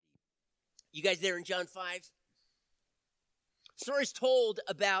You guys there in John 5? Story's told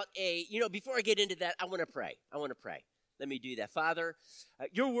about before I get into that, I want to pray. Let me do that. Father,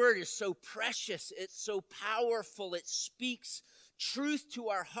 your word is so precious. It's so powerful. It speaks truth to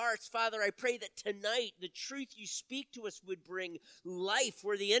our hearts. Father, I pray that tonight the truth you speak to us would bring life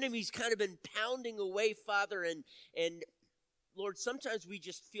where the enemy's kind of been pounding away, Father. And Lord, sometimes we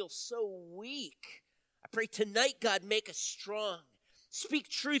just feel so weak. I pray tonight, God, make us strong. Speak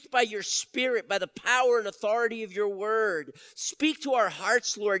truth by your Spirit, by the power and authority of your word. Speak to our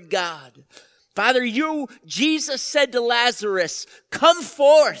hearts, Lord God. Father, Jesus said to Lazarus, come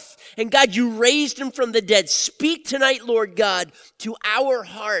forth. And God, you raised him from the dead. Speak tonight, Lord God, to our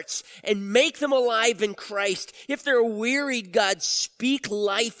hearts and make them alive in Christ. If they're wearied, God, speak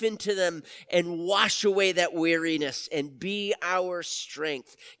life into them and wash away that weariness and be our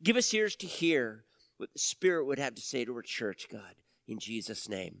strength. Give us ears to hear what the Spirit would have to say to our church, God. In Jesus'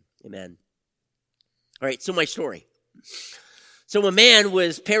 name, amen. All right, so my story. So a man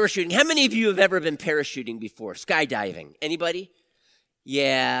was parachuting. How many of you have ever been parachuting before? Skydiving? Anybody?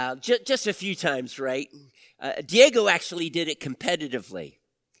 Yeah, just a few times, right? Diego actually did it competitively.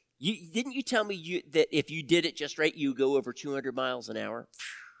 Didn't you tell me that if you did it just right, you go over 200 miles an hour?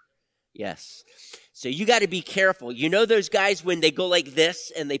 Yes. So you got to be careful. You know those guys, when they go like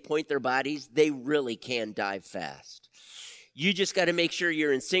this and they point their bodies, they really can dive fast. You just got to make sure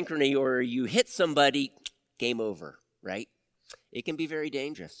you're in synchrony, or you hit somebody, game over, right? It can be very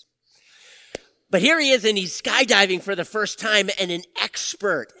dangerous. But here he is, and he's skydiving for the first time, and an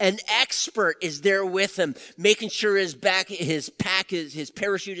expert is there with him, making sure his parachute is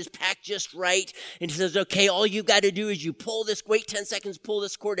packed just right. And he says, okay, all you got to do is you wait 10 seconds, pull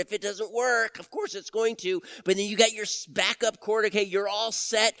this cord. If it doesn't work, of course it's going to, but then you got your backup cord. Okay, you're all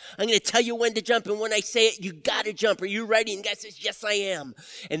set. I'm going to tell you when to jump, and when I say it, you got to jump. Are you ready? And the guy says, yes, I am.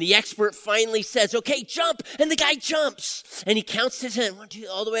 And the expert finally says, okay, jump. And the guy jumps, and he counts his hand, 1, 2,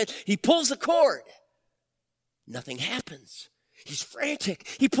 all the way. He pulls the cord. Nothing happens. He's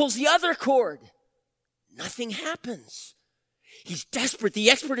frantic. He pulls the other cord. Nothing happens. He's desperate. The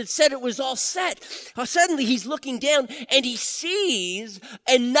expert had said it was all set. Suddenly he's looking down and he sees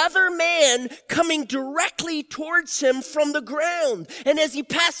another man coming directly towards him from the ground. And as he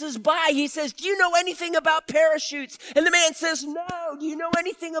passes by, he says, do you know anything about parachutes? And the man says, no. Do you know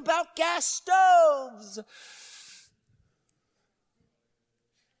anything about gas stoves?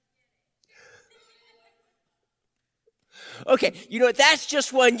 Okay, you know what? That's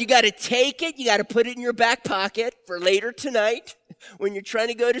just one. You got to take it. You got to put it in your back pocket for later tonight. When you're trying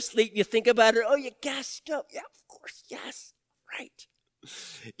to go to sleep, you think about it. Oh, you gas stove. Yeah, of course. Yes. Right.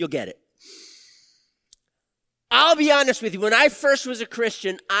 You'll get it. I'll be honest with you. When I first was a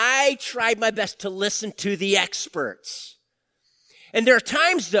Christian, I tried my best to listen to the experts. And there are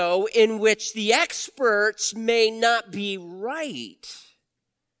times, though, in which the experts may not be right.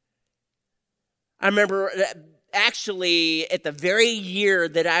 I remember actually, at the very year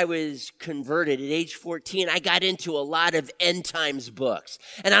that I was converted, at age 14, I got into a lot of end times books.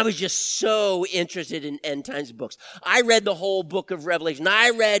 And I was just so interested in end times books. I read the whole book of Revelation.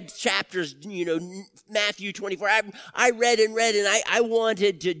 I read chapters, Matthew 24. I read, and I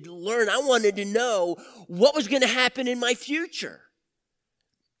wanted to learn. I wanted to know what was going to happen in my future.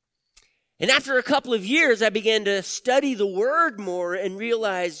 And after a couple of years, I began to study the Word more and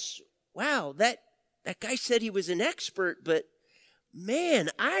realize, wow, that guy said he was an expert, but man,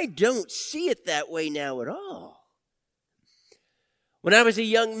 I don't see it that way now at all. When I was a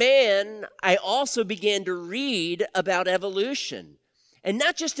young man, I also began to read about evolution. And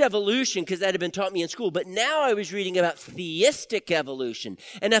not just evolution, because that had been taught me in school, but now I was reading about theistic evolution.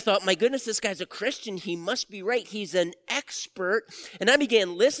 And I thought, my goodness, this guy's a Christian. He must be right. He's an expert. And I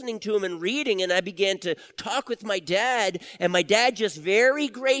began listening to him and reading, and I began to talk with my dad. And my dad just very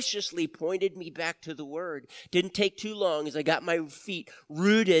graciously pointed me back to the Word. Didn't take too long as I got my feet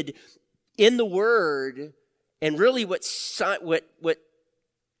rooted in the Word. And really what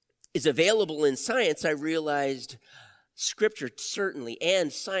is available in science, I realized Scripture certainly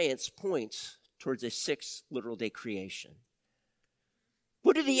and science points towards a 6th literal day creation.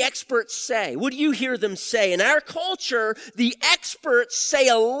 What do the experts say? What do you hear them say? In our culture, the experts say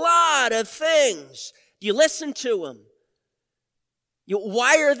a lot of things. Do you listen to them?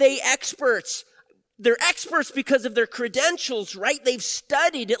 Why are they experts? They're experts because of their credentials, right? They've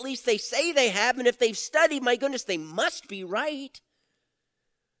studied, at least they say they have, and if they've studied, my goodness, they must be right.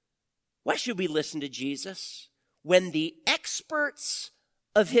 Why should we listen to Jesus? When the experts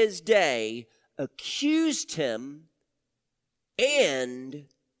of his day accused him and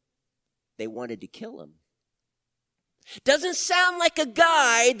they wanted to kill him. Doesn't sound like a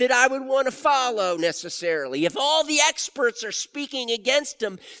guy that I would want to follow necessarily. If all the experts are speaking against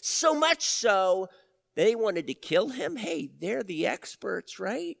him, so much so they wanted to kill him, hey, they're the experts,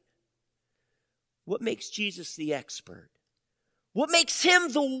 right? What makes Jesus the expert? What makes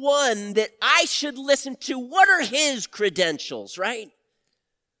him the one that I should listen to? What are his credentials, right?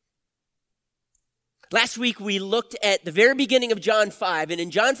 Last week we looked at the very beginning of John 5, and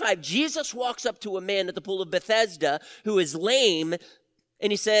in John 5, Jesus walks up to a man at the pool of Bethesda who is lame,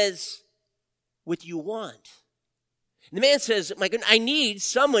 and he says, what do you want? And the man says, my goodness, I need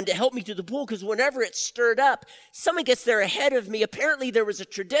someone to help me to the pool because whenever it's stirred up, someone gets there ahead of me. Apparently there was a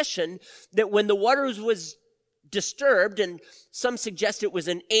tradition that when the waters was disturbed, and some suggest it was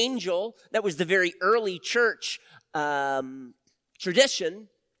an angel, that was the very early church tradition.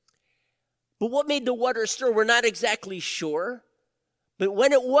 But what made the water stir, we're not exactly sure. But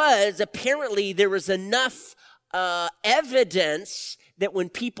when it was, apparently there was enough evidence that when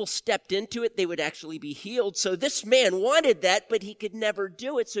people stepped into it, they would actually be healed. So this man wanted that, but he could never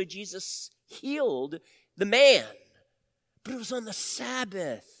do it. So Jesus healed the man. But it was on the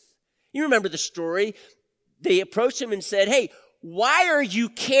Sabbath. You remember the story. They approached him and said, hey, why are you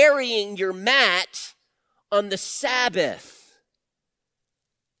carrying your mat on the Sabbath?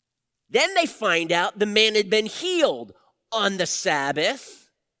 Then they find out the man had been healed on the Sabbath.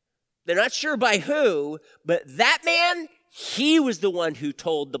 They're not sure by who, but that man, he was the one who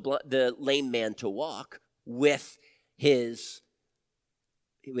told the lame man to walk with his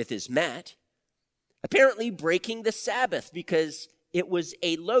mat, apparently breaking the Sabbath because it was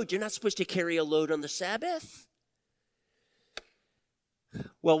a load. You're not supposed to carry a load on the Sabbath.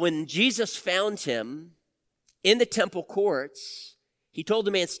 Well, when Jesus found him in the temple courts, he told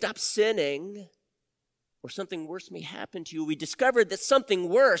the man, stop sinning or something worse may happen to you. We discovered that something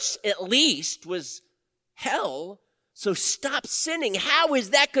worse, at least, was hell. So stop sinning. How is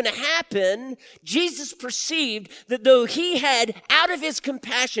that going to happen? Jesus perceived that though he had, out of his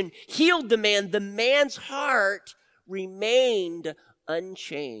compassion, healed the man's heart remained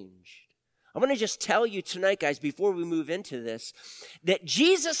unchanged. I want to just tell you tonight, guys, before we move into this, that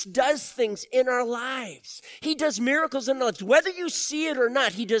Jesus does things in our lives. He does miracles in our lives. Whether you see it or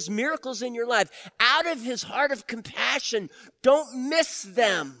not, he does miracles in your life. Out of his heart of compassion, don't miss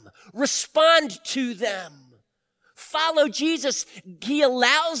them. Respond to them. Follow Jesus. He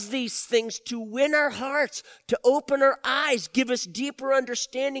allows these things to win our hearts, to open our eyes, give us deeper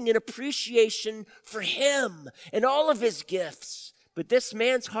understanding and appreciation for him and all of his gifts. But this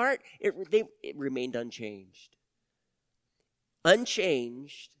man's heart, it remained unchanged.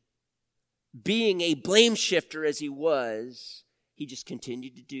 Unchanged, being a blame shifter as he was, he just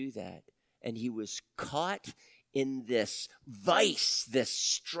continued to do that. And he was caught in this vice, this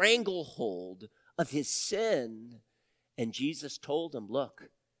stranglehold of his sin. And Jesus told him, look,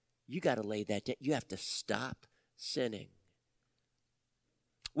 you got to lay that down. You have to stop sinning.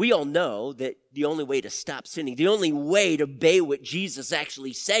 We all know that the only way to stop sinning, the only way to obey what Jesus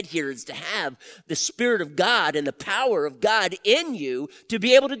actually said here is to have the Spirit of God and the power of God in you to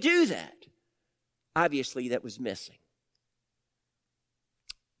be able to do that. Obviously, that was missing.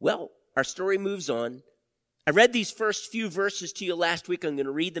 Well, our story moves on. I read these first few verses to you last week. I'm going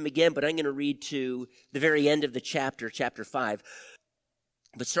to read them again, but I'm going to read to the very end of the chapter 5,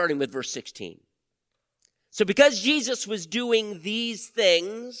 but starting with verse 16. So because Jesus was doing these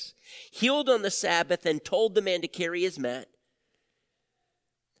things, healed on the Sabbath and told the man to carry his mat,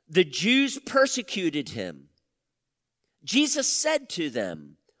 the Jews persecuted him. Jesus said to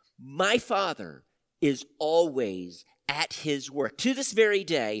them, my Father is always at his work to this very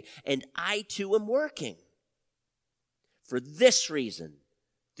day, and I too am working. For this reason,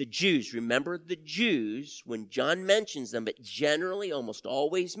 the Jews, remember the Jews, when John mentions them, it generally almost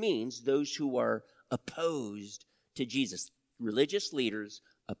always means those who are opposed to Jesus. Religious leaders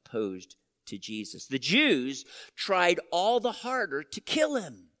opposed to Jesus. The Jews tried all the harder to kill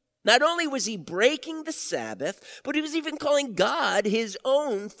him. Not only was he breaking the Sabbath, but he was even calling God his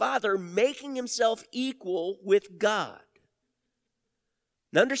own Father, making himself equal with God.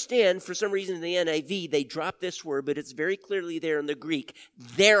 Now understand, for some reason in the NIV, they dropped this word, but it's very clearly there in the Greek.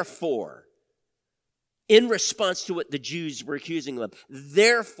 Therefore, in response to what the Jews were accusing him of.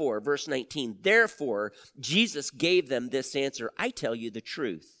 Therefore, verse 19, therefore, Jesus gave them this answer. I tell you the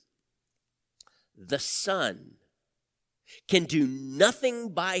truth. The Son can do nothing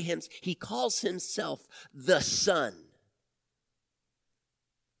by himself. He calls himself the Son.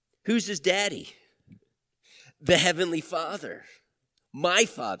 Who's his daddy? The Heavenly Father. My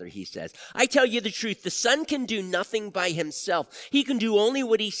Father, he says. I tell you the truth, the Son can do nothing by himself. He can do only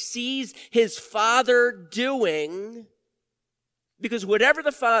what he sees his Father doing. Because whatever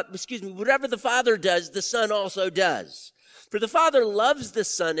the Father does, the Son also does. For the Father loves the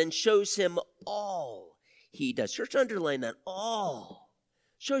Son and shows him all he does. Church, underline that, all.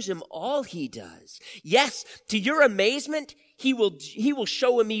 Shows him all he does. Yes, to your amazement, he will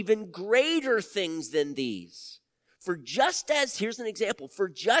show him even greater things than these. For just as, here's an example, for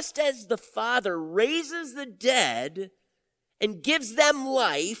just as the Father raises the dead and gives them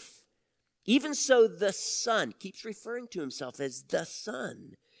life, even so the Son keeps referring to himself as the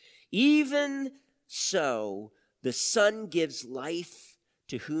Son. Even so the Son gives life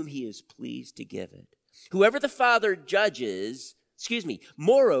to whom he is pleased to give it. Whoever the Father judges,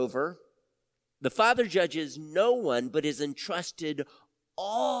 moreover, the Father judges no one, but is entrusted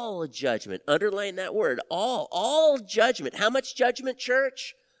all judgment. Underline that word, all judgment. How much judgment,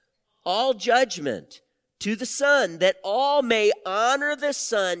 church? All judgment to the Son, that all may honor the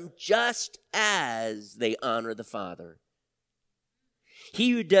Son just as they honor the Father.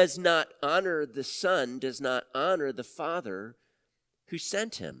 He who does not honor the Son does not honor the Father who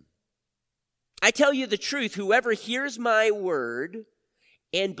sent him. I tell you the truth, whoever hears my word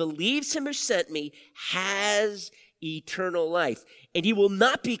and believes him who sent me has eternal life, and he will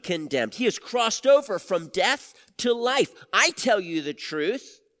not be condemned. He has crossed over from death to life. I tell you the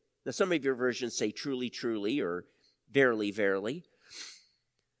truth. Now, some of your versions say truly, truly, or verily, verily.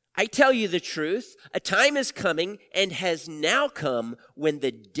 I tell you the truth, a time is coming and has now come when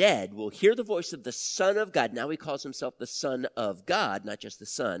the dead will hear the voice of the Son of God. Now he calls himself the Son of God, not just the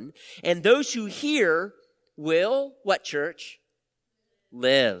Son. And those who hear will, what, church?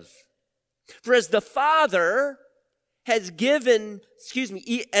 Live. For as the Father has given,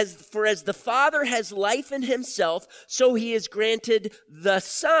 as the Father has life in himself, so he has granted the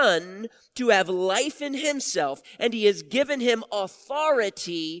Son to have life in himself, and he has given him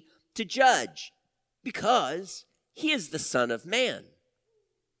authority to judge, because he is the Son of Man.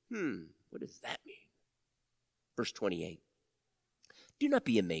 What does that mean? Verse 28. Do not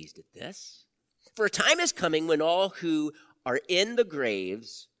be amazed at this, for a time is coming when all who are in the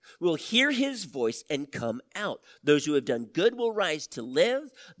graves will hear his voice and come out. Those who have done good will rise to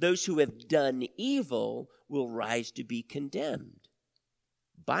live. Those who have done evil will rise to be condemned.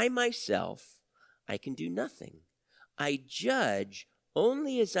 By myself, I can do nothing. I judge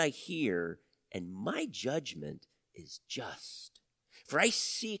only as I hear, and my judgment is just. For I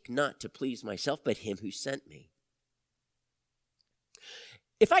seek not to please myself, but him who sent me.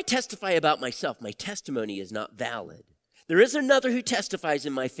 If I testify about myself, my testimony is not valid. There is another who testifies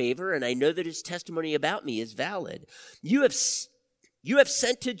in my favor, and I know that his testimony about me is valid. You have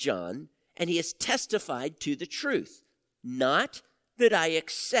sent to John, and he has testified to the truth. Not that I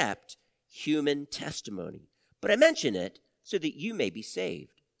accept human testimony, but I mention it so that you may be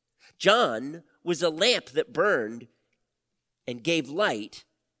saved. John was a lamp that burned and gave light,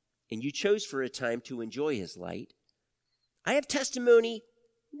 and you chose for a time to enjoy his light. I have testimony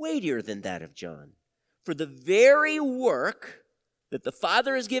weightier than that of John. For the very work that the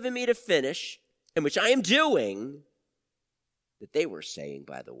Father has given me to finish, and which I am doing, that they were saying,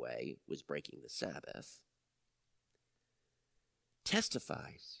 by the way, was breaking the Sabbath,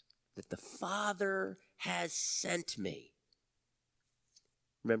 testifies that the Father has sent me.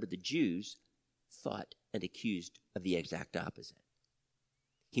 Remember, the Jews thought and accused of the exact opposite.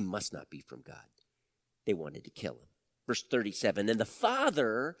 He must not be from God. They wanted to kill him. Verse 37, and the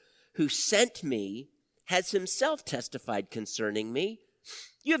Father who sent me has himself testified concerning me.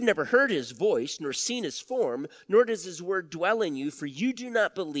 You have never heard his voice, nor seen his form, nor does his word dwell in you, for you do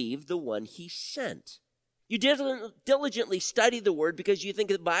not believe the one he sent. You diligently study the word because you think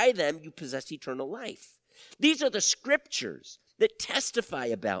that by them you possess eternal life. These are the scriptures that testify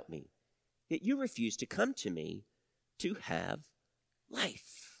about me, yet you refuse to come to me to have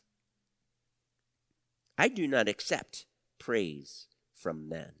life. I do not accept praise from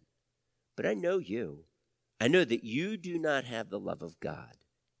men, but I know you. I know that you do not have the love of God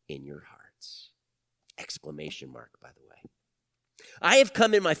in your hearts. Exclamation mark, by the way. I have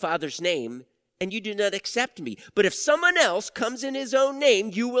come in my Father's name, and you do not accept me. But if someone else comes in his own name,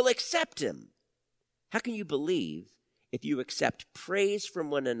 you will accept him. How can you believe if you accept praise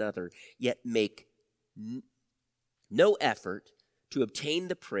from one another, yet make no effort to obtain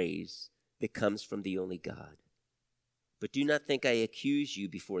the praise that comes from the only God? But do not think I accuse you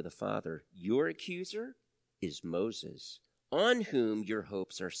before the Father. Your accuser is Moses, on whom your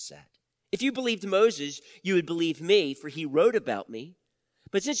hopes are set. If you believed Moses, you would believe me, for he wrote about me.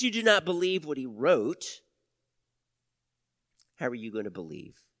 But since you do not believe what he wrote, how are you going to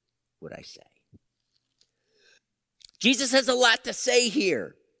believe what I say? Jesus has a lot to say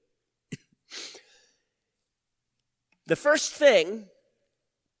here. The first thing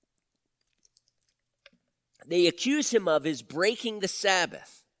they accuse him of is breaking the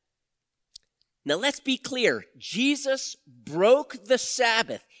Sabbath. Now let's be clear. Jesus broke the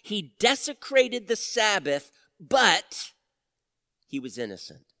Sabbath. He desecrated the Sabbath, but he was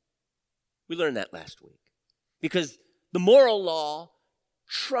innocent. We learned that last week. Because the moral law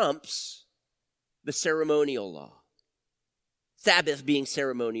trumps the ceremonial law. Sabbath being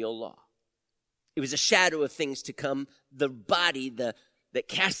ceremonial law. It was a shadow of things to come. The body that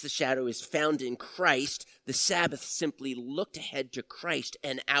casts the shadow is found in Christ. The Sabbath simply looked ahead to Christ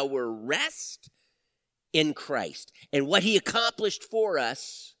and our rest in Christ and what he accomplished for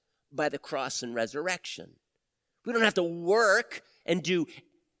us by the cross and resurrection. We don't have to work and do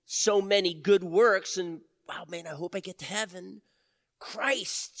so many good works and, wow, man, I hope I get to heaven.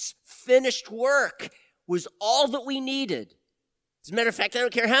 Christ's finished work was all that we needed. As a matter of fact, I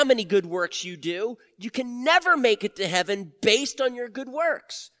don't care how many good works you do, you can never make it to heaven based on your good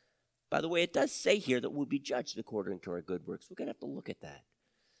works. By the way, it does say here that we'll be judged according to our good works. We're going to have to look at that.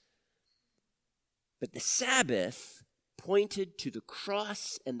 But the Sabbath pointed to the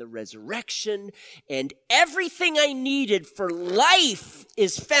cross and the resurrection, and everything I needed for life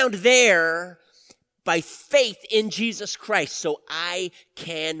is found there by faith in Jesus Christ, so I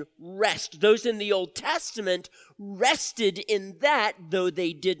can rest. Those in the Old Testament rested in that, though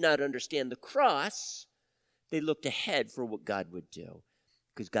they did not understand the cross. They looked ahead for what God would do,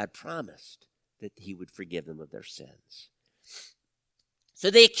 because God promised that he would forgive them of their sins. So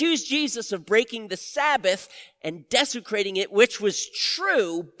they accused Jesus of breaking the Sabbath and desecrating it, which was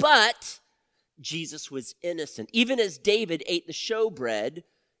true, but Jesus was innocent. Even as David ate the showbread,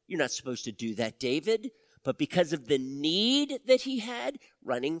 you're not supposed to do that, David. But because of the need that he had,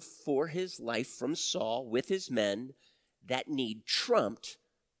 running for his life from Saul with his men, that need trumped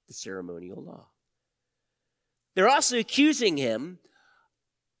the ceremonial law. They're also accusing him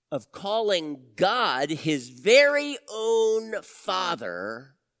of calling God his very own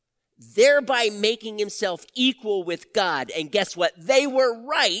Father, thereby making himself equal with God. And guess what? They were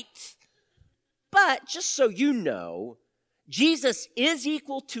right. But just so you know, Jesus is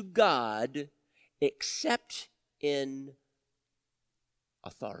equal to God except in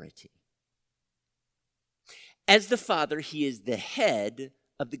authority. As the Father, he is the head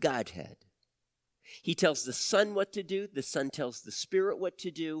of the Godhead. He tells the Son what to do. The Son tells the Spirit what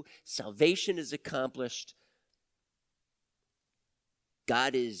to do. Salvation is accomplished.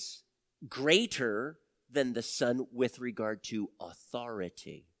 God is greater than the Son with regard to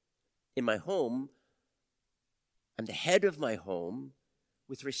authority. In my home, I'm the head of my home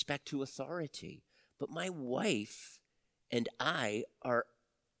with respect to authority. But my wife and I are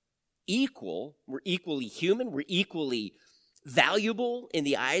equal. We're equally human. We're equally valuable in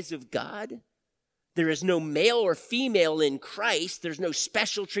the eyes of God. There is no male or female in Christ. There's no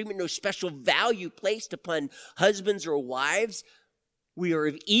special treatment, no special value placed upon husbands or wives. We are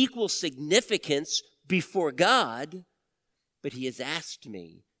of equal significance before God. But he has asked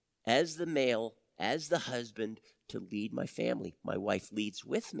me, as the male, as the husband, to lead my family. My wife leads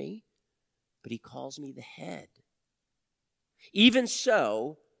with me, but he calls me the head. Even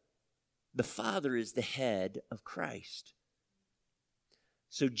so, the Father is the head of Christ.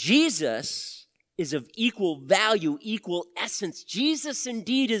 So Jesus is of equal value, equal essence. Jesus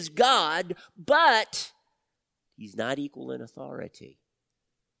indeed is God, but he's not equal in authority.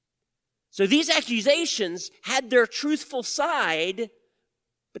 So these accusations had their truthful side,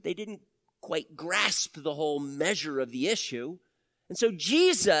 but they didn't quite grasp the whole measure of the issue. And so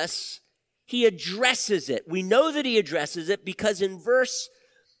Jesus, he addresses it. We know that he addresses it because in verse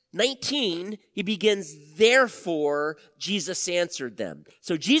 19, he begins, therefore, Jesus answered them.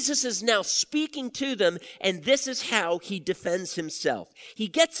 So Jesus is now speaking to them, and this is how he defends himself. He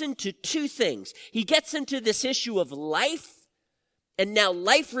gets into two things. He gets into this issue of life, and now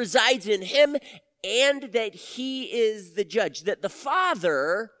life resides in him, and that he is the judge, that the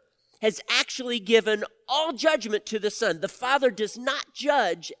Father has actually given all judgment to the Son. The Father does not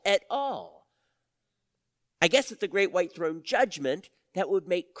judge at all. I guess at the great white throne judgment, that would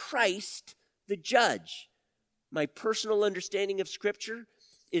make Christ the judge. My personal understanding of Scripture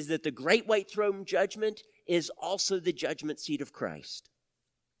is that the great white throne judgment is also the judgment seat of Christ.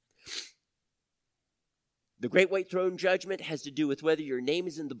 The great white throne judgment has to do with whether your name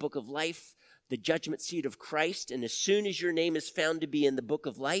is in the book of life, the judgment seat of Christ, and as soon as your name is found to be in the book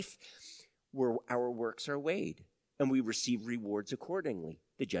of life, where our works are weighed, and we receive rewards accordingly,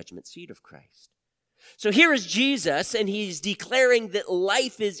 the judgment seat of Christ. So here is Jesus, and he's declaring that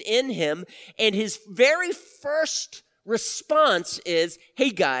life is in him, and his very first response is, hey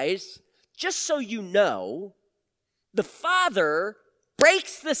guys, just so you know, The Father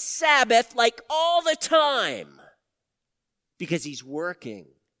breaks the Sabbath like all the time because he's working.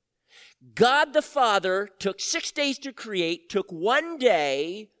 God the Father took 6 days to create, took 1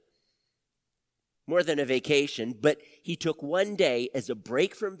 day, more than a vacation, but he took 1 day as a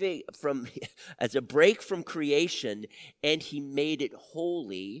break from creation, and he made it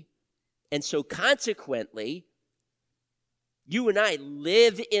holy. And so consequently, you and I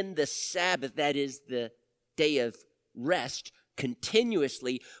live in the Sabbath, that is the day of rest,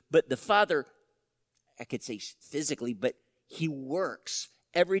 continuously, but the Father, I could say physically, but he works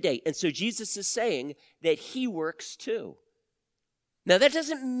every day. And so Jesus is saying that he works too. Now, that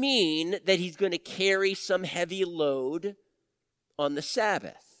doesn't mean that he's going to carry some heavy load on the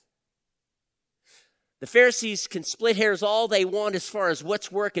Sabbath. The Pharisees can split hairs all they want as far as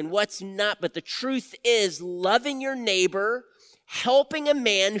what's work and what's not, but the truth is loving your neighbor, helping a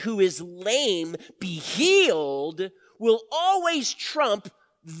man who is lame be healed will always trump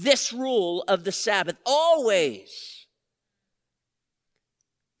this rule of the Sabbath, always.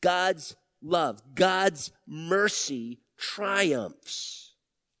 God's love, God's mercy triumphs.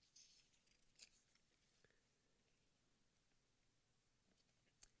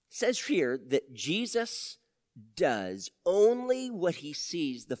 It says here that Jesus does only what he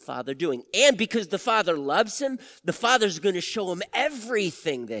sees the Father doing. And because the Father loves him, the Father's going to show him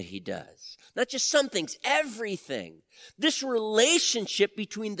everything that he does. Not just some things, everything. This relationship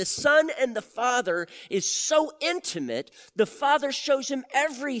between the Son and the Father is so intimate, the Father shows him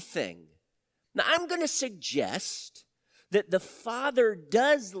everything. Now, I'm going to suggest that the Father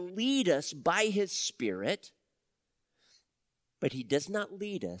does lead us by his Spirit, but he does not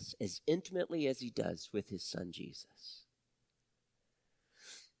lead us as intimately as he does with his Son, Jesus.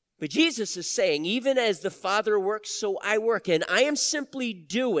 But Jesus is saying, even as the Father works, so I work. And I am simply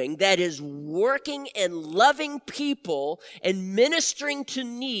doing, that is, working and loving people and ministering to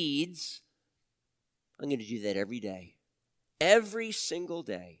needs. I'm going to do that every day, every single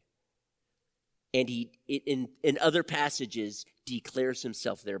day. And he, in other passages, declares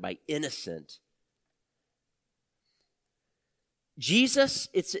himself thereby innocent. Jesus,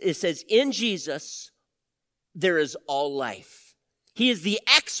 it says, in Jesus, there is all life. He is the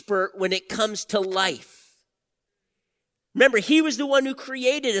expert when it comes to life. Remember, he was the one who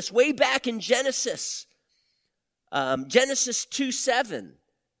created us way back in Genesis. Genesis 2:7.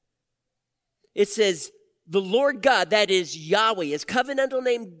 It says, the Lord God, that is Yahweh, his covenantal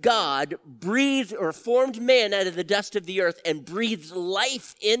name God, breathed or formed man out of the dust of the earth and breathed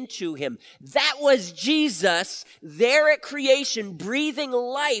life into him. That was Jesus there at creation, breathing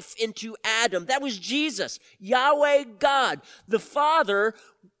life into Adam. That was Jesus, Yahweh God. The Father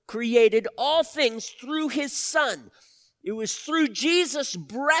created all things through his Son. It was through Jesus'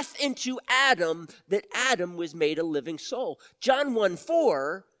 breath into Adam that Adam was made a living soul. John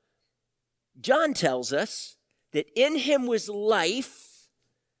 1:4, John tells us that in him was life,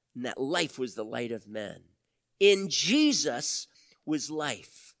 and that life was the light of men. In Jesus was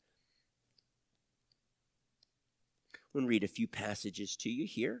life. I'm going to read a few passages to you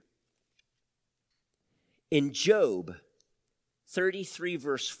here. In Job 33,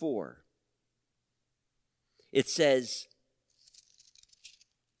 verse 4, it says,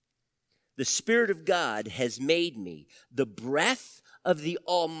 the Spirit of God has made me. The breath of the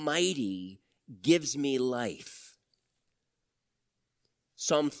Almighty gives me life.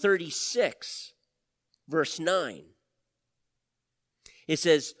 Psalm 36, verse 9. It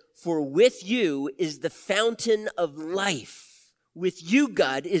says, for with you is the fountain of life. With you,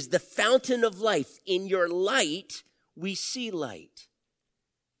 God, is the fountain of life. In your light, we see light.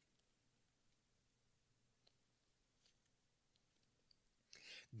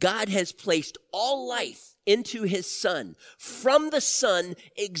 God has placed all life into his Son. From the Son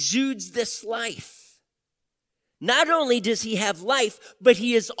exudes this life. Not only does he have life, but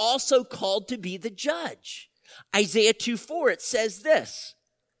he is also called to be the judge. Isaiah 2:4, it says this.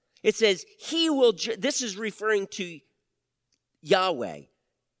 It says, he will, this is referring to Yahweh.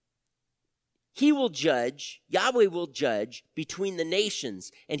 He will judge, Yahweh will judge between the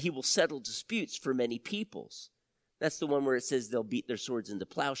nations, and he will settle disputes for many peoples. That's the one where it says they'll beat their swords into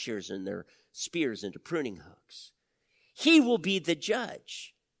plowshares and their spears into pruning hooks. He will be the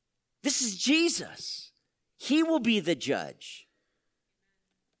judge. This is Jesus. He will be the judge.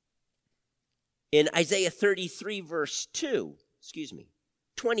 In Isaiah 33, verse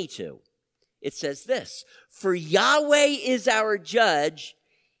 22, it says this, for Yahweh is our judge,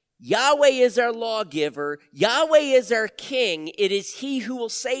 Yahweh is our lawgiver, Yahweh is our king, it is he who will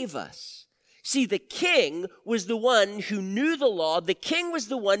save us. See, the king was the one who knew the law. The king was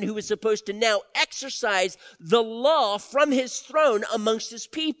the one who was supposed to now exercise the law from his throne amongst his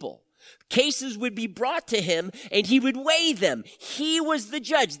people. Cases would be brought to him, and he would weigh them. He was the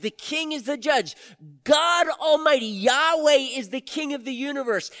judge. The king is the judge. God Almighty, Yahweh, is the king of the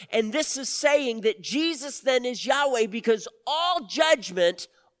universe. And this is saying that Jesus then is Yahweh because all judgment,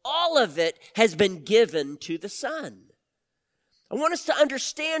 all of it, has been given to the Son. I want us to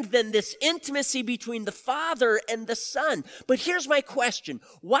understand then this intimacy between the Father and the Son. But here's my question.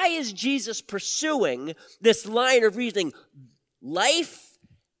 Why is Jesus pursuing this line of reasoning? Life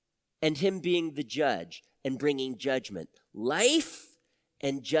and him being the judge and bringing judgment. Life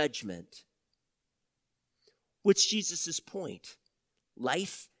and judgment. What's Jesus' point?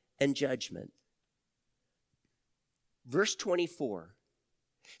 Life and judgment. Verse 24.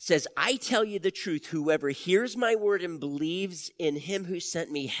 Says, I tell you the truth, whoever hears my word and believes in him who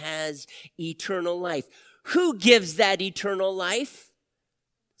sent me has eternal life. Who gives that eternal life?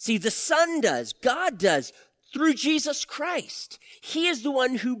 See, the Son does, God does, through Jesus Christ. He is the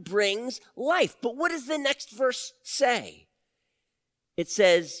one who brings life. But what does the next verse say? It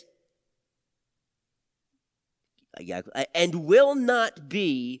says, and will not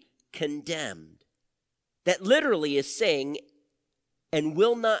be condemned. That literally is saying, and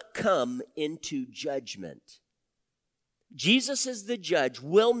will not come into judgment. Jesus is the judge,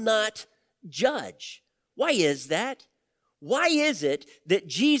 will not judge. Why is that? Why is it that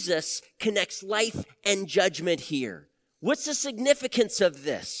Jesus connects life and judgment here? What's the significance of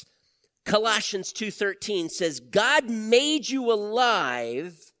this? Colossians 2:13 says, God made you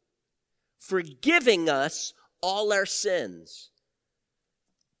alive, forgiving us all our sins.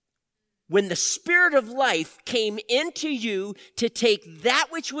 When the Spirit of life came into you to take that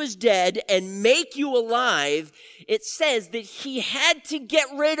which was dead and make you alive, it says that he had to get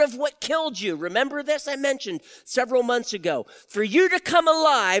rid of what killed you. Remember this? I mentioned several months ago. For you to come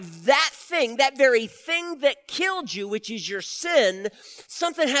alive, that thing, that very thing that killed you, which is your sin,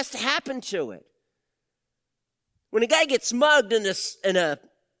 something has to happen to it. When a guy gets mugged and a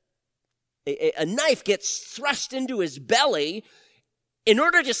knife gets thrust into his belly, in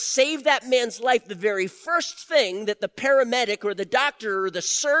order to save that man's life, the very first thing that the paramedic or the doctor or the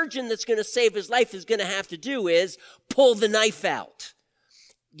surgeon that's going to save his life is going to have to do is pull the knife out.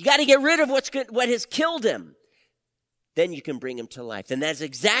 You got to get rid of what has killed him. Then you can bring him to life. And that's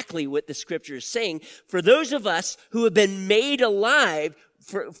exactly what the scripture is saying. For those of us who have been made alive,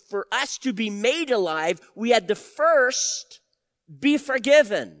 for us to be made alive, we had to first be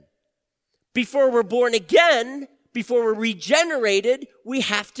forgiven. Before we're born again, before we're regenerated, we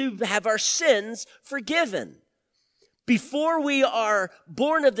have to have our sins forgiven. Before we are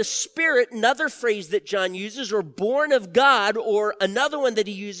born of the Spirit, another phrase that John uses, or born of God, or another one that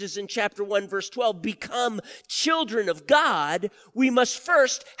he uses in chapter 1, verse 12, become children of God, we must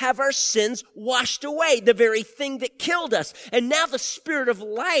first have our sins washed away, the very thing that killed us. And now the Spirit of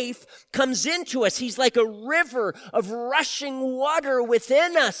life comes into us. He's like a river of rushing water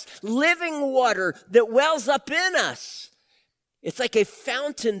within us, living water that wells up in us. It's like a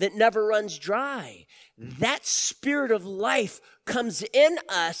fountain that never runs dry. That Spirit of life comes in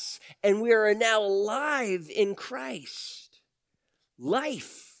us, and we are now alive in Christ.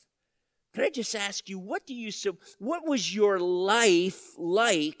 Life. Can I just ask you, what was your life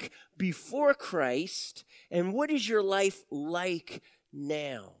like before Christ, and what is your life like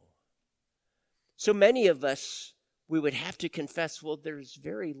now? So many of us, we would have to confess, well, there's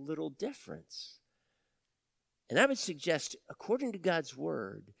very little difference. And I would suggest, according to God's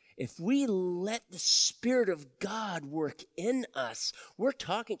word, if we let the Spirit of God work in us, we're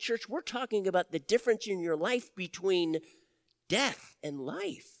talking about the difference in your life between death and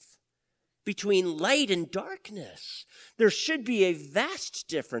life, between light and darkness. There should be a vast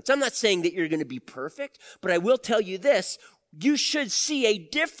difference. I'm not saying that you're going to be perfect, but I will tell you this. You should see a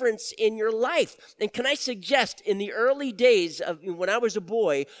difference in your life. And can I suggest, in the early days of when I was a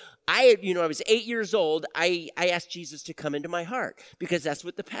boy, I was 8 years old, I asked Jesus to come into my heart because that's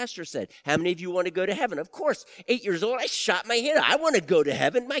what the pastor said. How many of you want to go to heaven? Of course, 8 years old, I shot my hand. I want to go to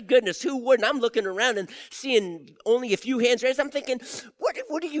heaven. My goodness, who wouldn't? I'm looking around and seeing only a few hands raised. I'm thinking,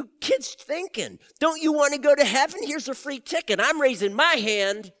 what are you kids thinking? Don't you want to go to heaven? Here's a free ticket. I'm raising my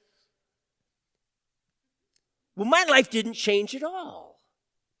hand. Well, my life didn't change at all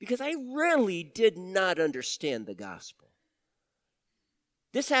because I really did not understand the gospel.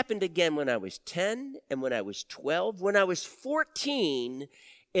 This happened again when I was 10 and when I was 12. When I was 14,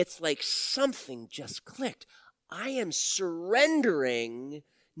 it's like something just clicked. I am surrendering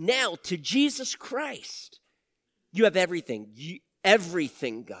now to Jesus Christ. You have everything.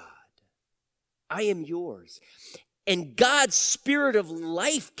 Everything, God. I am yours. And God's spirit of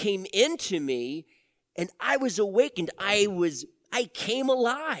life came into me, and I was awakened. I came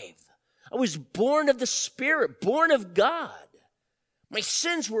alive. I was born of the Spirit, born of God. My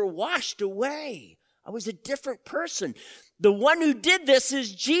sins were washed away. I was a different person. The one who did this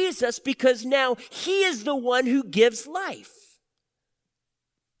is Jesus, because now he is the one who gives life.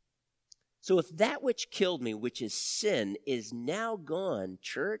 So if that which killed me, which is sin, is now gone,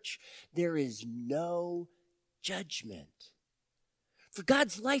 church, there is no judgment. For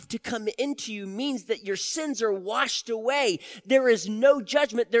God's life to come into you means that your sins are washed away. There is no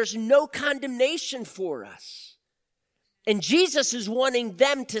judgment. There's no condemnation for us. And Jesus is wanting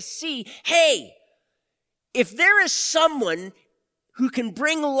them to see, hey, if there is someone who can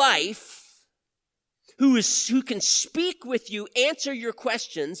bring life, who can speak with you, answer your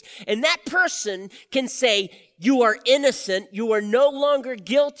questions, and that person can say, you are innocent, you are no longer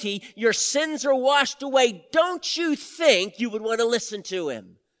guilty, your sins are washed away, don't you think you would want to listen to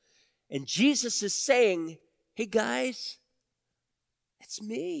him? And Jesus is saying, hey guys, it's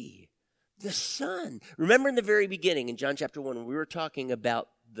me, the Son. Remember in the very beginning, in John chapter 1, when we were talking about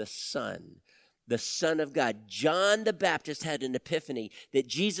the Son of God. John the Baptist had an epiphany that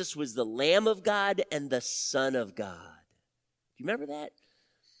Jesus was the Lamb of God and the Son of God. Do you remember that?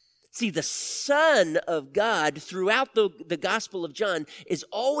 See, the Son of God throughout the Gospel of John is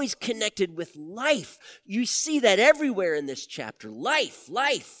always connected with life. You see that everywhere in this chapter. Life.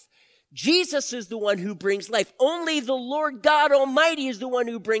 Jesus is the one who brings life. Only the Lord God Almighty is the one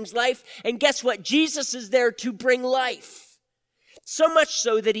who brings life. And guess what? Jesus is there to bring life. So much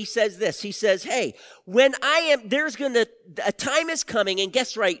so that he says this. He says, hey, when a time is coming, and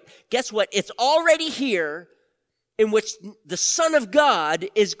guess what? It's already here, in which the Son of God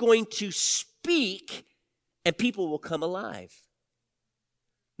is going to speak and people will come alive.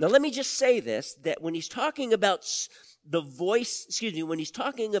 Now, let me just say this, that when he's talking about when he's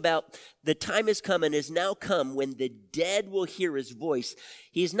talking about the time has come and has now come when the dead will hear his voice,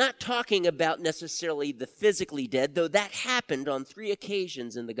 he's not talking about necessarily the physically dead, though that happened on 3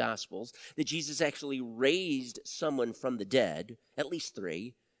 occasions in the Gospels, that Jesus actually raised someone from the dead, at least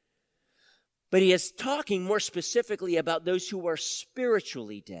 3. But he is talking more specifically about those who are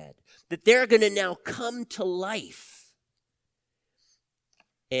spiritually dead, that they're going to now come to life.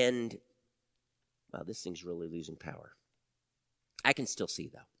 And wow, this thing's really losing power. I can still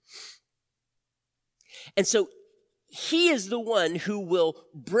see, though. And so he is the one who will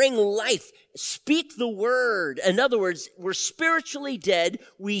bring life, speak the word. In other words, we're spiritually dead.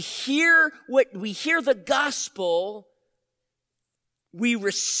 We hear the gospel, we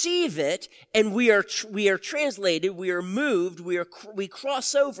receive it, and we are translated, we are moved, we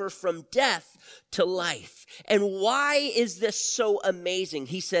cross over from death to life. And why is this so amazing?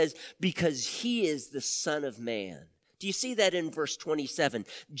 He says, because he is the Son of Man. Do you see that in verse 27?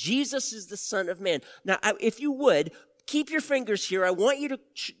 Jesus is the Son of Man. Now, if you would, keep your fingers here. I want you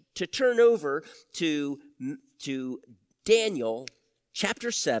to turn over to Daniel chapter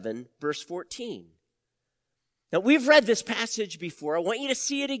 7, verse 14. Now, we've read this passage before. I want you to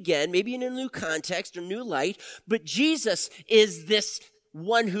see it again, maybe in a new context or new light. But Jesus is this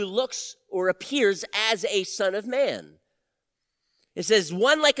one who looks or appears as a Son of Man. It says,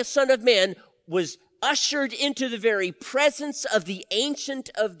 one like a Son of Man was ushered into the very presence of the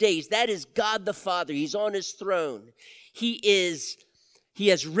Ancient of Days. That is God the Father. He's on his throne. He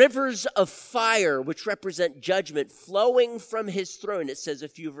has rivers of fire, which represent judgment, flowing from his throne, it says a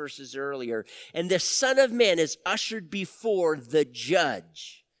few verses earlier. And the Son of Man is ushered before the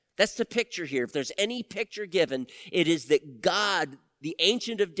judge. That's the picture here. If there's any picture given, it is that God, the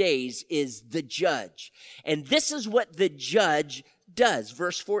Ancient of Days, is the judge. And this is what the judge does.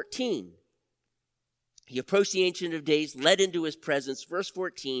 Verse 14. He approached the Ancient of Days, led into his presence. Verse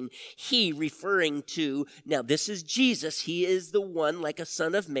 14, he referring to, now this is Jesus. He is the one like a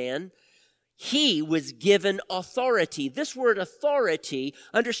Son of Man. He was given authority. This word authority,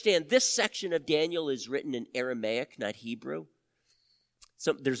 understand this section of Daniel is written in Aramaic, not Hebrew.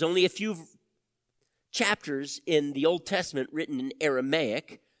 So there's only a few chapters in the Old Testament written in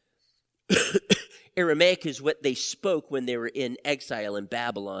Aramaic. Aramaic is what they spoke when they were in exile in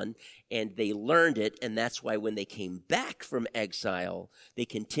Babylon, and they learned it, and that's why when they came back from exile, they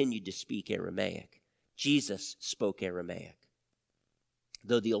continued to speak Aramaic. Jesus spoke Aramaic.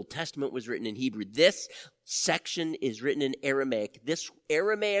 Though the Old Testament was written in Hebrew, this section is written in Aramaic. This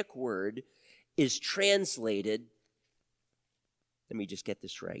Aramaic word is translated, let me just get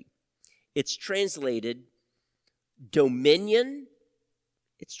this right. It's translated dominion.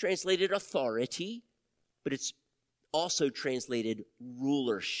 It's translated authority, but it's also translated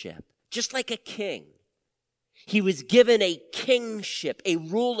rulership. just like a king. He was given a kingship, a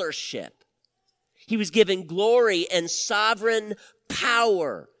rulership. He was given glory and sovereign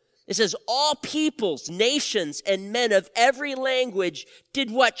power. It says all peoples, nations, and men of every language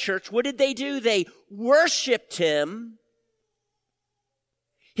did what, church? What did they do? They worshiped him.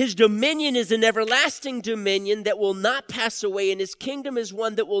 His dominion is an everlasting dominion that will not pass away, and his kingdom is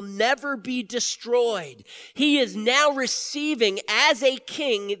one that will never be destroyed. He is now receiving as a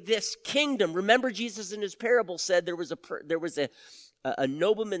king this kingdom. Remember, Jesus in his parable said there was a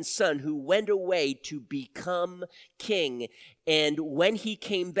nobleman's son who went away to become king, and when he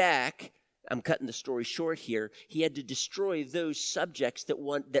came back, I'm cutting the story short here, he had to destroy those subjects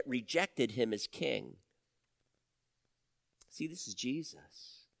that rejected him as king. See, this is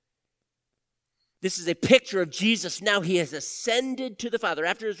Jesus. This is a picture of Jesus. Now he has ascended to the Father.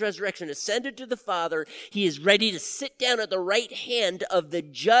 After his resurrection, ascended to the Father. He is ready to sit down at the right hand of the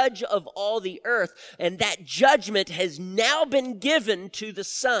judge of all the earth. And that judgment has now been given to the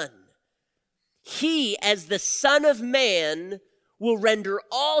Son. He, as the Son of Man, will render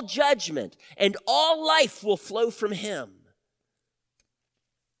all judgment, and all life will flow from him.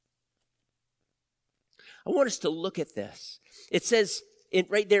 I want us to look at this. It says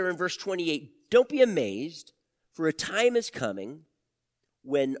right there in verse 28, don't be amazed, for a time is coming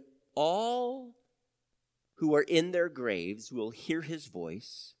when all who are in their graves will hear his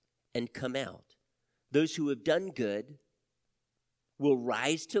voice and come out. Those who have done good will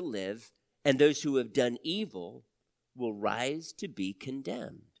rise to live, and those who have done evil will rise to be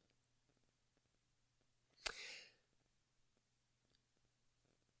condemned.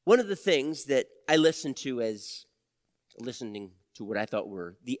 One of the things that I listened to as listening to what I thought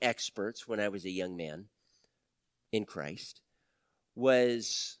were the experts when I was a young man in Christ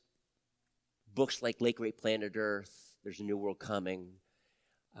was books like Late Great Planet Earth, There's a New World Coming,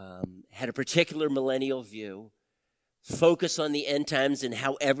 had a particular millennial view, focus on the end times and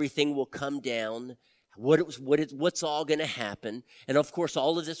how everything will come down, what's all going to happen. And of course,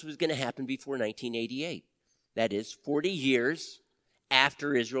 all of this was going to happen before 1988. That is 40 years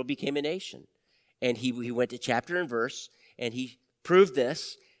after Israel became a nation. And he went to chapter and verse, and he proved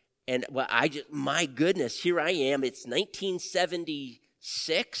this. And well, my goodness, here I am. It's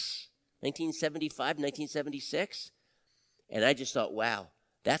 1976, 1975, 1976. And I just thought, wow,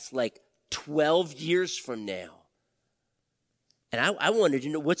 that's like 12 years from now. And I wanted to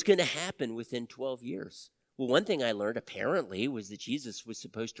know what's going to happen within 12 years. Well, one thing I learned apparently was that Jesus was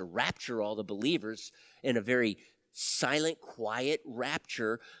supposed to rapture all the believers in a very silent, quiet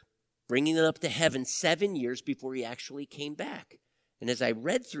rapture, bringing them up to heaven 7 years before he actually came back. And as I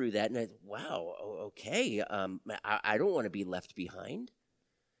read through that, and I thought, wow, okay, I don't want to be left behind.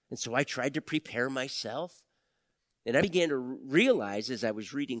 And so I tried to prepare myself. And I began to realize as I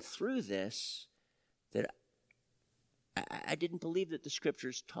was reading through this that I didn't believe that the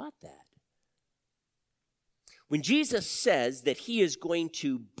scriptures taught that. When Jesus says that he is going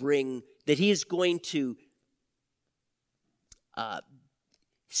to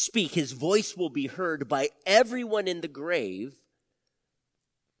speak, his voice will be heard by everyone in the grave,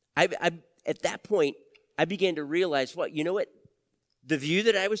 at that point, I began to realize, well, you know what? The view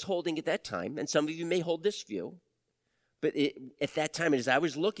that I was holding at that time, and some of you may hold this view, but at that time, as I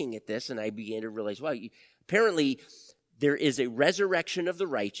was looking at this, and I began to realize, well, apparently there is a resurrection of the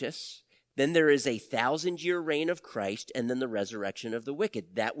righteous, then there is a 1,000-year reign of Christ, and then the resurrection of the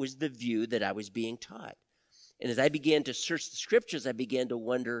wicked. That was the view that I was being taught. And as I began to search the scriptures, I began to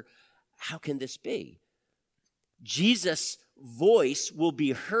wonder, how can this be? Jesus' voice will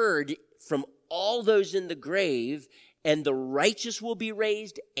be heard from all those in the grave, and the righteous will be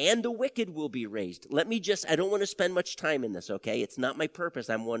raised, and the wicked will be raised. I don't want to spend much time in this, okay? It's not my purpose.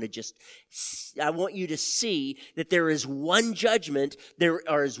 I want you to see that there is one judgment, there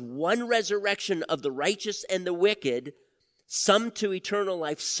is one resurrection of the righteous and the wicked, some to eternal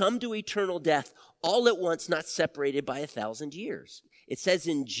life, some to eternal death, all at once, not separated by 1,000 years. It says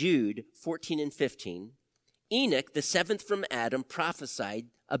in Jude 14 and 15, Enoch, the seventh from Adam, prophesied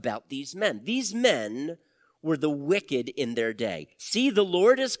about these men. These men were the wicked in their day. See, the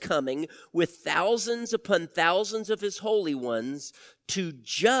Lord is coming with thousands upon thousands of his holy ones to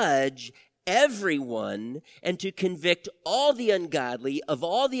judge everyone and to convict all the ungodly of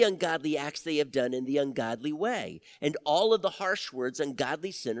all the ungodly acts they have done in the ungodly way, and all of the harsh words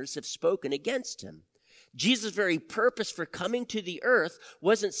ungodly sinners have spoken against him. Jesus' very purpose for coming to the earth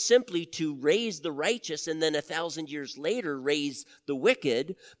wasn't simply to raise the righteous and then 1,000 years later raise the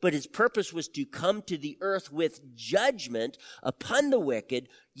wicked, but his purpose was to come to the earth with judgment upon the wicked.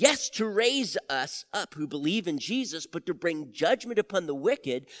 Yes, to raise us up who believe in Jesus, but to bring judgment upon the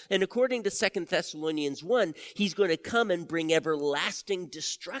wicked. And according to 2 Thessalonians 1, he's going to come and bring everlasting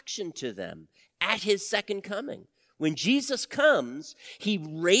destruction to them at his second coming. When Jesus comes, he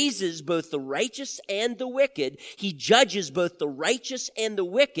raises both the righteous and the wicked. He judges both the righteous and the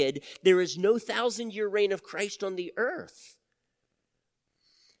wicked. There is no 1,000-year reign of Christ on the earth.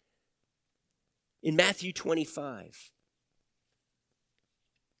 In Matthew 25,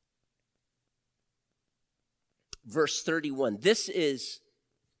 verse 31, this is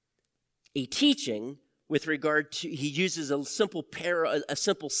a teaching with regard to, he uses a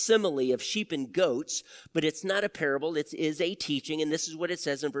simple simile of sheep and goats, but it's not a parable, it is a teaching, and this is what it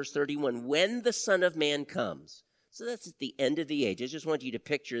says in verse 31, when the Son of Man comes. So that's at the end of the age. I just want you to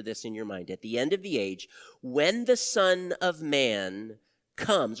picture this in your mind. At the end of the age, when the Son of Man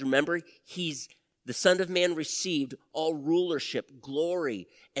comes, remember, the Son of Man received all rulership, glory,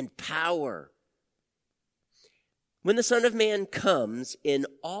 and power. When the Son of Man comes in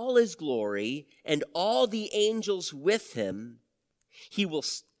all his glory and all the angels with him,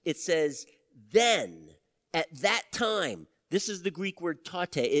 it says, then, at that time, this is the Greek word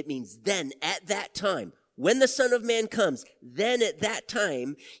tate, it means then, at that time. When the Son of Man comes, then at that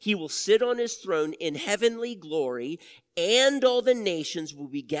time, he will sit on his throne in heavenly glory, and all the nations will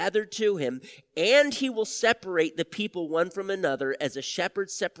be gathered to him, and he will separate the people one from another as a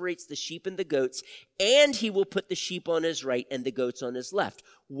shepherd separates the sheep and the goats, and he will put the sheep on his right and the goats on his left.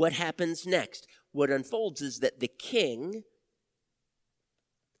 What happens next? What unfolds is that the king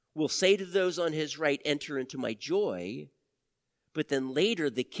will say to those on his right, enter into my joy, but then later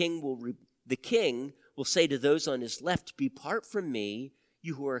the king will say to those on his left, depart from me,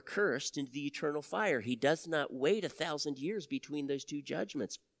 you who are cursed, into the eternal fire. He does not wait 1,000 years between those two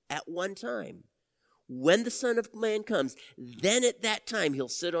judgments at one time. When the Son of Man comes, then at that time he'll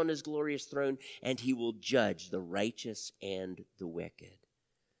sit on his glorious throne and he will judge the righteous and the wicked.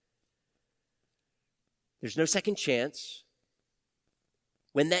 There's no second chance.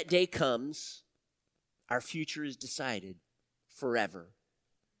 When that day comes, our future is decided forever.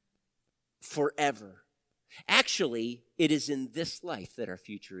 Forever. Actually, it is in this life that our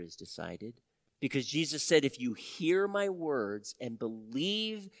future is decided, because Jesus said, if you hear my words and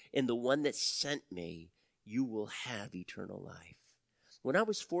believe in the one that sent me, you will have eternal life. When I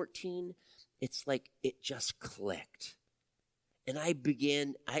was 14, it's like it just clicked. And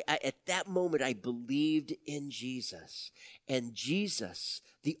at that moment, I believed in Jesus. And Jesus,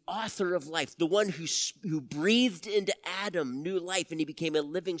 the author of life, the one who breathed into Adam new life and he became a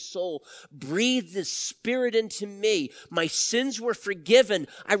living soul, breathed his spirit into me. My sins were forgiven.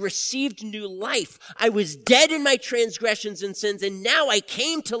 I received new life. I was dead in my transgressions and sins, and now I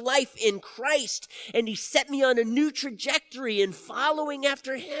came to life in Christ, and he set me on a new trajectory in following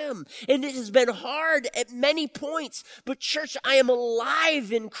after him. And it has been hard at many points, but church, I am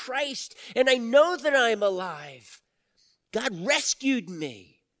alive in Christ, and I know that I am alive. God rescued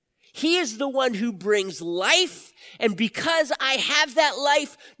me. He is the one who brings life, and because I have that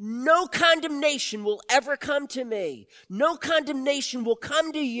life, no condemnation will ever come to me. No condemnation will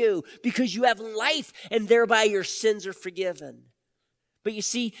come to you because you have life, and thereby your sins are forgiven. But you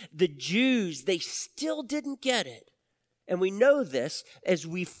see, the Jews, they still didn't get it. And we know this as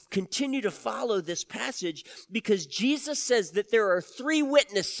we continue to follow this passage, because Jesus says that there are 3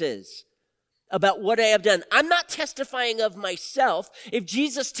 witnesses about what I have done. I'm not testifying of myself. If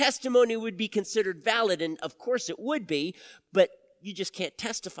Jesus' testimony would be considered valid, and of course it would be, but you just can't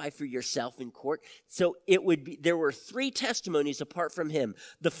testify for yourself in court. So there were 3 testimonies apart from him.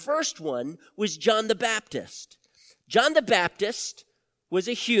 The first one was John the Baptist. John the Baptist was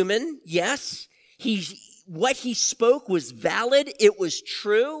a human, yes. What he spoke was valid, it was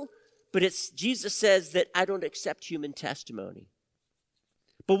true, but Jesus says that I don't accept human testimony.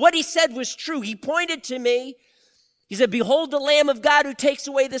 But what he said was true. He pointed to me. He said, behold the Lamb of God who takes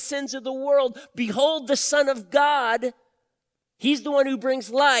away the sins of the world. Behold the Son of God. He's the one who brings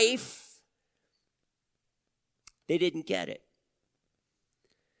life. They didn't get it.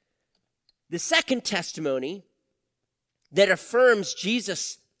 The second testimony that affirms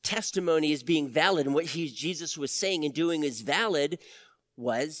Jesus' testimony as being valid and what Jesus was saying and doing is valid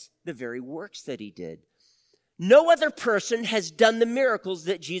was the very works that he did. No other person has done the miracles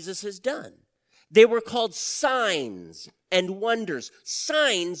that Jesus has done. They were called signs and wonders.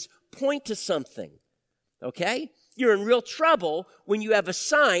 Signs point to something, okay? You're in real trouble when you have a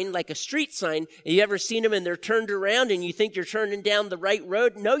sign, like a street sign. Have you ever seen them and they're turned around and you think you're turning down the right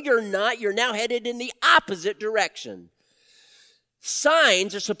road? No, you're not. You're now headed in the opposite direction.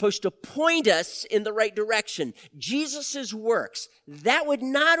 Signs are supposed to point us in the right direction. Jesus' works, that would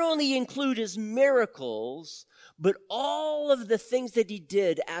not only include his miracles, but all of the things that he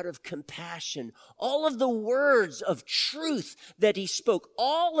did out of compassion, all of the words of truth that he spoke,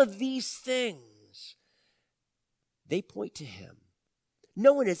 all of these things, they point to him.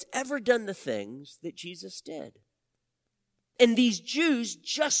 No one has ever done the things that Jesus did. And these Jews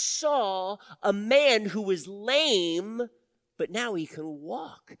just saw a man who was lame, but now he can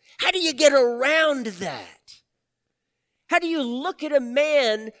walk. How do you get around that? How do you look at a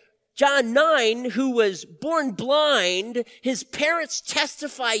man, John 9, who was born blind? His parents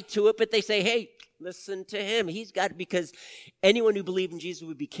testify to it, but they say, hey, listen to him. He's got it, because anyone who believed in Jesus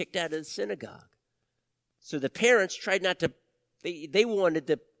would be kicked out of the synagogue. So the parents tried not to, they wanted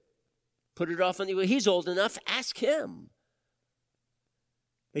to put it off on the, he's old enough, ask him.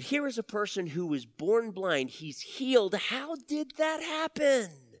 But here is a person who was born blind. He's healed. How did that happen?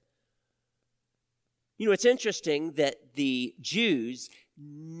 You know, it's interesting that the Jews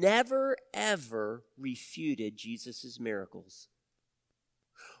never, ever refuted Jesus' miracles.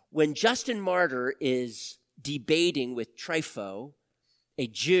 When Justin Martyr is debating with Trypho, a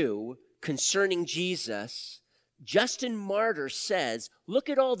Jew, concerning Jesus, Justin Martyr says, look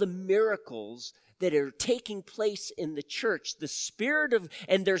at all the miracles that are taking place in the church. The Spirit of,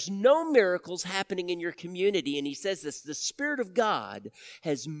 and there's no miracles happening in your community. And he says this, the Spirit of God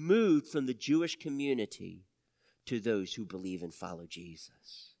has moved from the Jewish community to those who believe and follow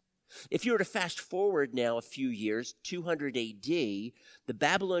Jesus. If you were to fast forward now a few years, 200 AD, the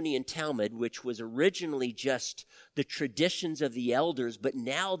Babylonian Talmud, which was originally just the traditions of the elders, but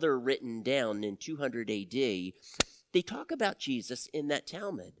now they're written down in 200 AD, they talk about Jesus in that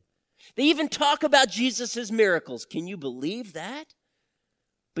Talmud. They even talk about Jesus' miracles. Can you believe that?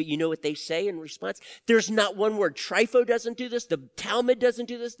 But you know what they say in response? There's not one word. Trypho doesn't do this. The Talmud doesn't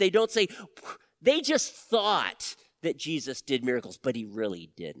do this. They don't say, they just thought that Jesus did miracles, but he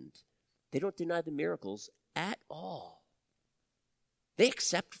really didn't. They don't deny the miracles at all. They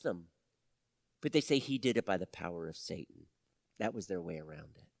accept them. But they say he did it by the power of Satan. That was their way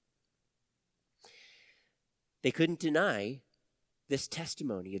around it. They couldn't deny this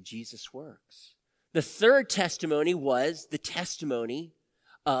testimony of Jesus' works. The third testimony was the testimony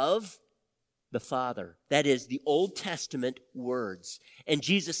of the Father. That is the Old Testament words. And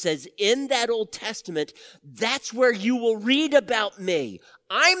Jesus says, in that Old Testament, that's where you will read about me.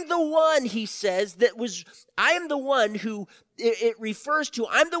 I'm the one, he says, I am the one who it refers to.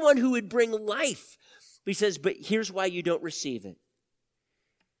 I'm the one who would bring life. But he says, but here's why you don't receive it.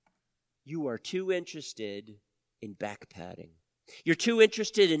 You are too interested in backpatting. You're too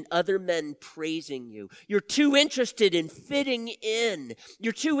interested in other men praising you. You're too interested in fitting in.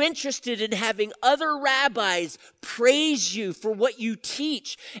 You're too interested in having other rabbis praise you for what you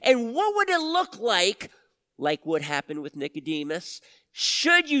teach. And what would it look like what happened with Nicodemus?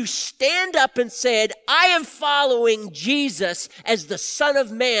 Should you stand up and say, I am following Jesus as the Son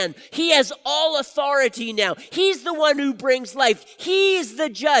of Man. He has all authority now. He's the one who brings life. He's the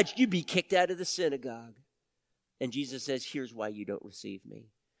judge. You'd be kicked out of the synagogue. And Jesus says, here's why you don't receive me.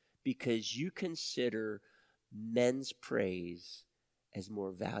 Because you consider men's praise as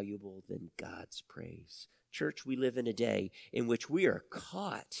more valuable than God's praise. Church, we live in a day in which we are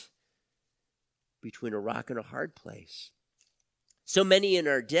caught between a rock and a hard place. So many in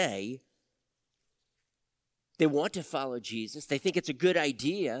our day, they want to follow Jesus. They think it's a good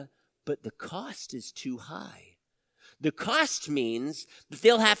idea, but the cost is too high. The cost means that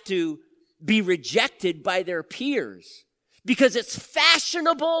they'll have to be rejected by their peers because it's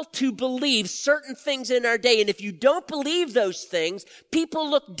fashionable to believe certain things in our day. And if you don't believe those things, people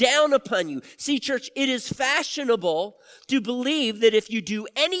look down upon you. See, church, it is fashionable to believe that if you do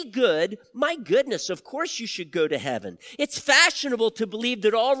any good, my goodness, of course you should go to heaven. It's fashionable to believe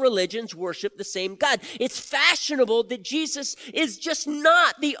that all religions worship the same God. It's fashionable that Jesus is just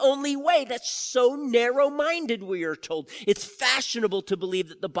not the only way. That's so narrow-minded, we are told. It's fashionable to believe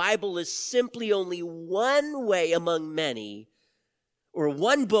that the Bible is simply only one way among many, or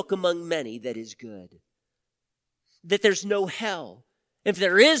one book among many that is good. That there's no hell. If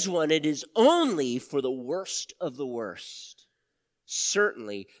there is one, it is only for the worst of the worst.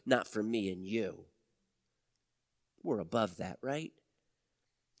 Certainly not for me and you. We're above that, right?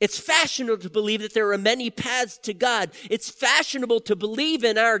 It's fashionable to believe that there are many paths to God. It's fashionable to believe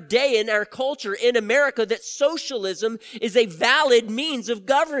in our day, in our culture, in America, that socialism is a valid means of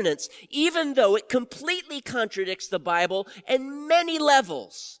governance, even though it completely contradicts the Bible in many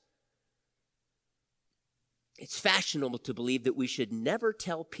levels. It's fashionable to believe that we should never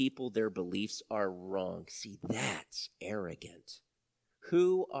tell people their beliefs are wrong. See, that's arrogant.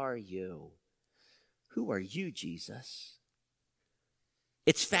 Who are you? Who are you, Jesus?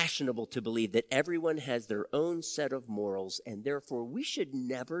 It's fashionable to believe that everyone has their own set of morals, and therefore we should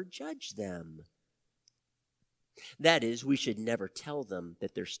never judge them. That is, we should never tell them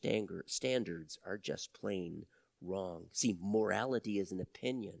that their standards are just plain wrong. See, morality is an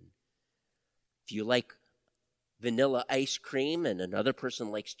opinion. If you like vanilla ice cream and another person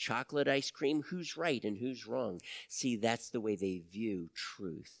likes chocolate ice cream, who's right and who's wrong? See, that's the way they view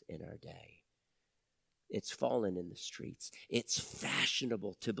truth in our day. It's fallen in the streets. It's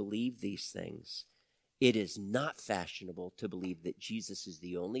fashionable to believe these things. It is not fashionable to believe that Jesus is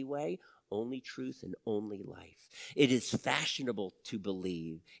the only way, only truth, and only life. It is fashionable to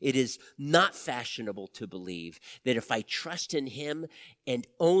believe. It is not fashionable to believe that if I trust in him and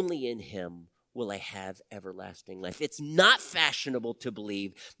only in him, will I have everlasting life. It's not fashionable to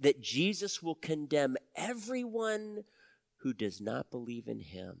believe that Jesus will condemn everyone who does not believe in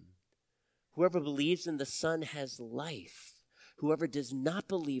him. Whoever believes in the Son has life. Whoever does not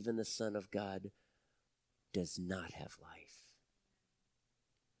believe in the Son of God does not have life.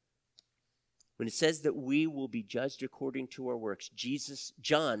 When it says that we will be judged according to our works,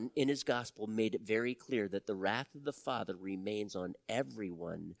 John, in his gospel, made it very clear that the wrath of the Father remains on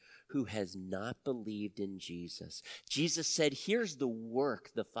everyone who has not believed in Jesus. Jesus said, here's the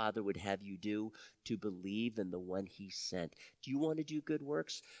work the Father would have you do, to believe in the one he sent. Do you want to do good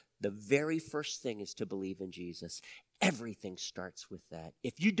works? The very first thing is to believe in Jesus. Everything starts with that.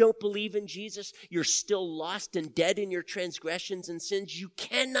 If you don't believe in Jesus, you're still lost and dead in your transgressions and sins. You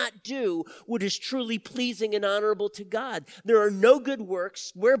cannot do what is truly pleasing and honorable to God. There are no good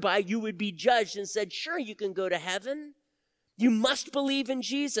works whereby you would be judged and said, sure, you can go to heaven. You must believe in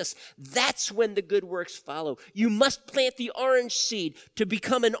Jesus. That's when the good works follow. You must plant the orange seed to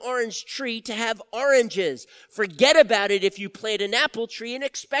become an orange tree to have oranges. Forget about it if you plant an apple tree and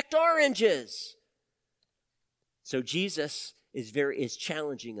expect oranges. So Jesus is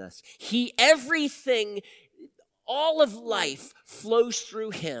challenging us. Everything, all of life flows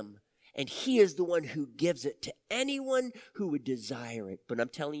through him, and he is the one who gives it to anyone who would desire it. But I'm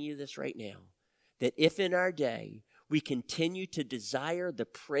telling you this right now, that if in our day we continue to desire the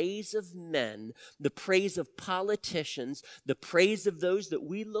praise of men, the praise of politicians, the praise of those that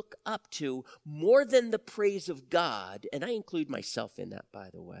we look up to more than the praise of God, and I include myself in that, by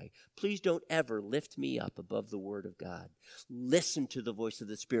the way. Please don't ever lift me up above the Word of God. Listen to the voice of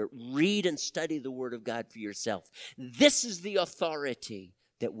the Spirit. Read and study the Word of God for yourself. This is the authority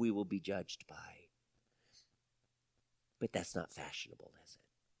that we will be judged by. But that's not fashionable, is it?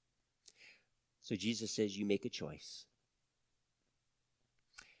 So Jesus says you make a choice.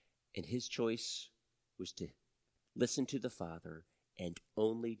 And his choice was to listen to the Father and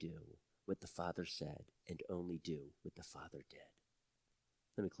only do what the Father said and only do what the Father did.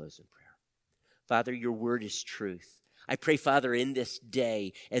 Let me close in prayer. Father, your word is truth. I pray, Father, in this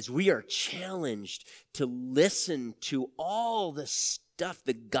day, as we are challenged to listen to all the stuff,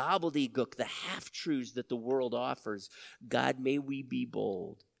 the gobbledygook, the half-truths that the world offers, God, may we be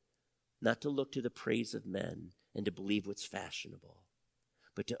bold, not to look to the praise of men and to believe what's fashionable,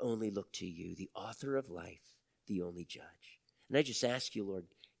 but to only look to you, the author of life, the only judge. And I just ask you, Lord,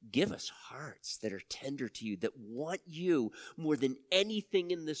 give us hearts that are tender to you, that want you more than anything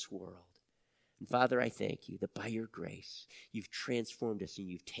in this world. And Father, I thank you that by your grace, you've transformed us and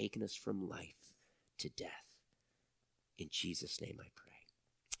you've taken us from life to death. In Jesus' name I pray.